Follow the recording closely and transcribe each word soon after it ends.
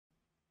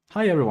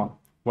Hi everyone,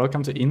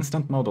 welcome to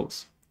Instant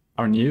Models,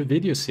 our new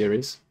video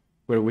series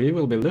where we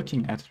will be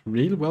looking at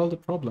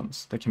real-world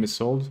problems that can be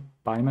solved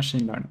by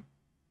machine learning.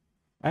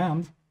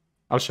 And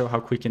I'll show how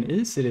quick and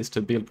easy it is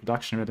to build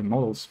production-ready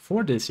models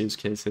for these use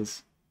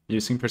cases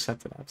using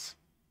PerceptiLabs.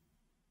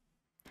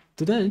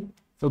 Today,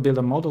 we'll build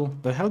a model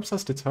that helps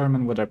us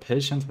determine whether a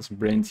patient has a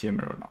brain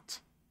tumor or not.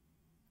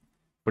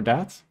 For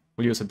that,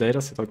 we'll use a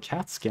dataset of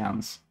CAT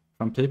scans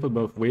from people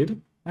both with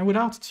and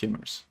without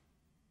tumors.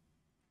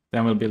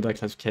 Then we'll build a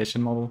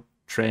classification model,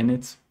 train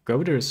it, go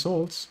over the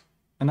results,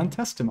 and then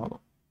test the model.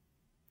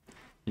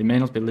 You may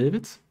not believe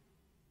it,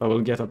 but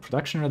we'll get a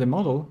production-ready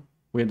model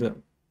with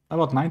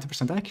about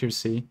 90%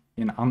 accuracy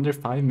in under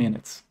 5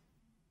 minutes.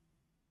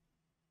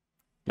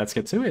 Let's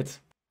get to it.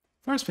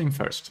 First thing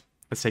first,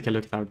 let's take a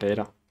look at our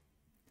data.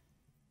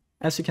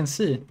 As you can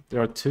see,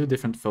 there are two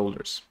different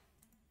folders.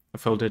 A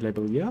folder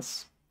labeled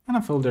yes, and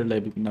a folder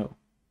labeled no.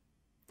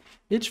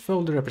 Each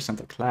folder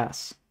represents a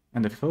class,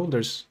 and the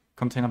folders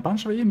contain a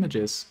bunch of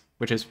images,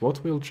 which is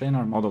what we'll train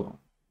our model on.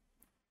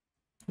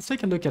 Let's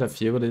take a look at a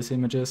few of these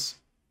images.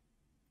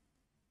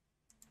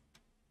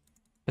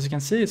 As you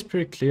can see, it's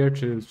pretty clear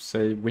to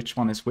say which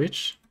one is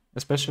which,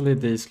 especially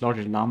these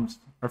larger lumps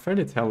are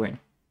fairly telling.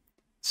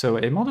 So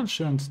a model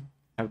shouldn't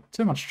have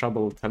too much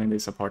trouble telling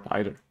these apart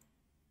either.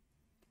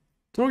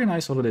 To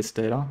organize all of this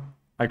data,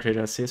 I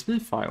created a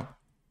CSV file,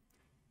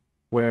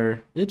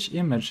 where each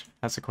image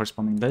has a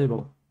corresponding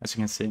label, as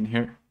you can see in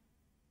here.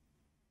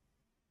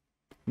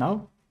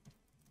 Now,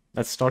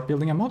 let's start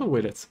building a model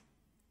with it.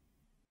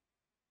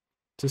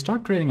 To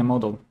start creating a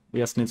model, we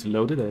just need to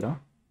load the data.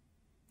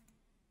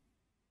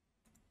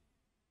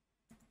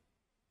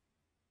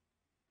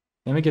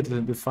 Then we get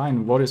to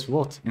define what is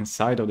what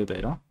inside of the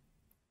data.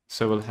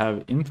 So we'll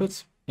have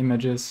input,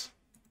 images,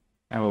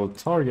 and we'll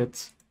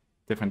target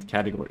different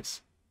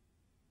categories.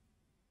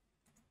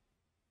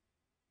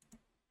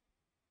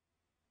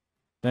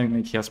 Then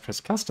we just press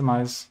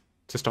customize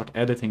to start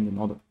editing the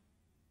model.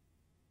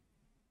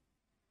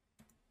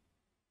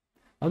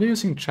 I'll be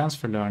using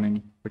transfer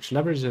learning, which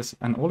leverages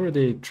an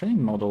already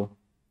trained model,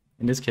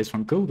 in this case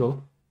from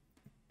Google,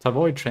 to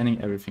avoid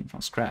training everything from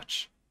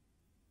scratch.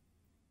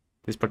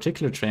 This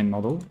particular trained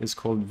model is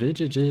called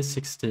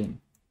VGG16.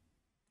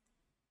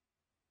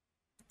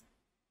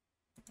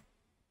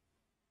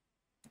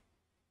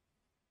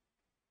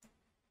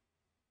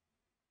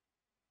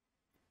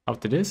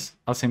 After this,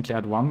 I'll simply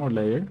add one more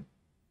layer,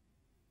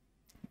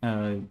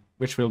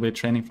 which we'll be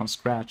training from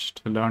scratch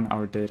to learn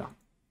our data.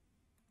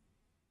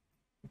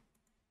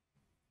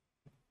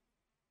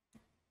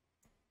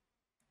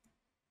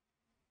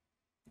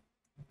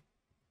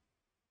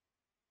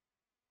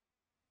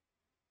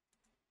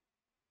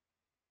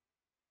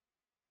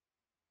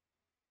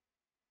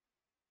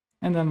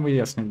 And then we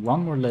just need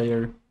one more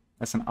layer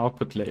as an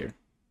output layer.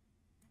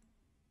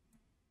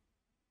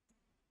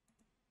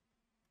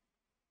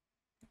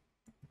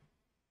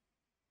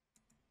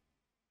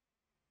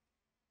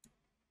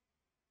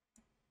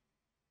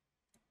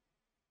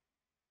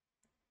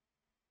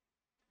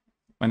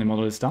 When the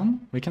model is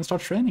done, we can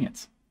start training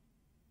it.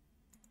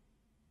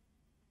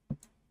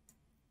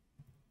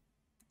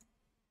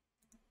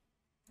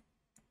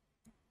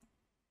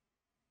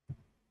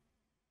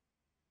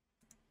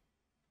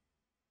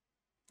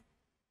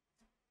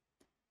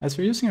 As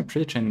we're using a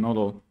pre-trained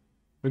model,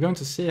 we're going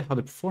to see how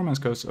the performance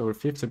goes over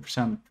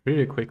 50%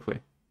 pretty quickly,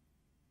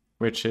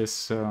 which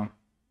is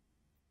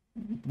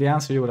the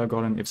answer you would have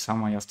gotten if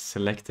someone just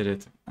selected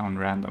it on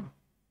random.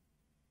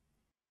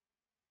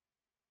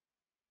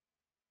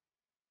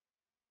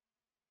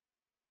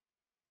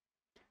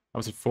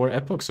 After 4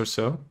 epochs or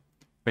so,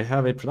 we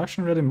have a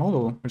production-ready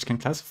model which can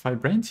classify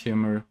brain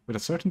tumor with a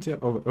certainty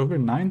of over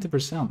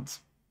 90%.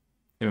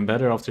 Even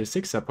better after the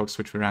 6 epochs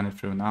which we ran it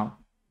through now.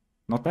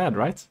 Not bad,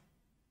 right?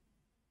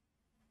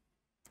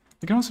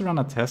 We can also run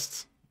a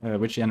test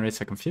which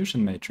generates a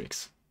confusion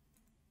matrix.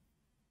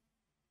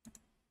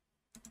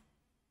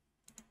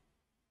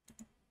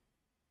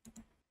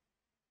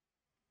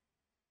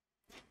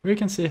 Here we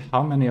can see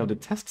how many of the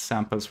test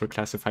samples were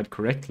classified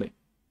correctly.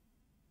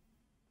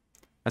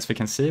 As we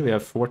can see, we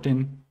have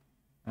 14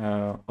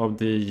 of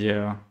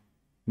the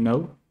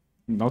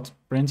not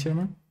brain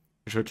tumor,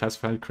 which were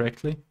classified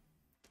correctly,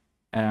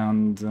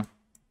 and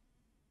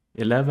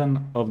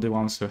 11 of the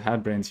ones who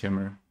had brain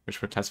tumor,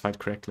 which were classified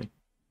correctly,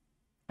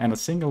 and a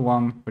single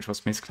one which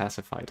was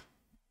misclassified.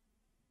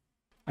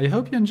 I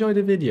hope you enjoyed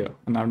the video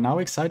and are now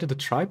excited to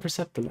try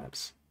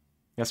PerceptiLabs.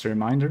 Just a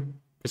reminder,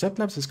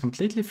 PerceptiLabs is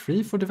completely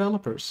free for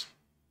developers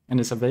and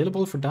is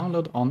available for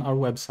download on our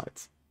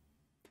website.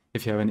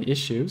 If you have any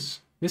issues,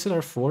 visit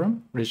our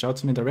forum or reach out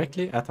to me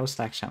directly at our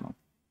Slack channel.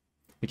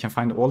 You can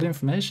find all the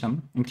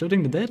information,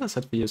 including the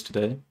dataset we used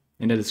today,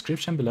 in the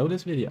description below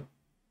this video.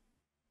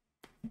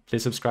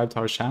 Please subscribe to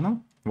our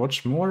channel and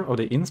watch more of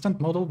the instant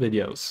model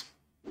videos.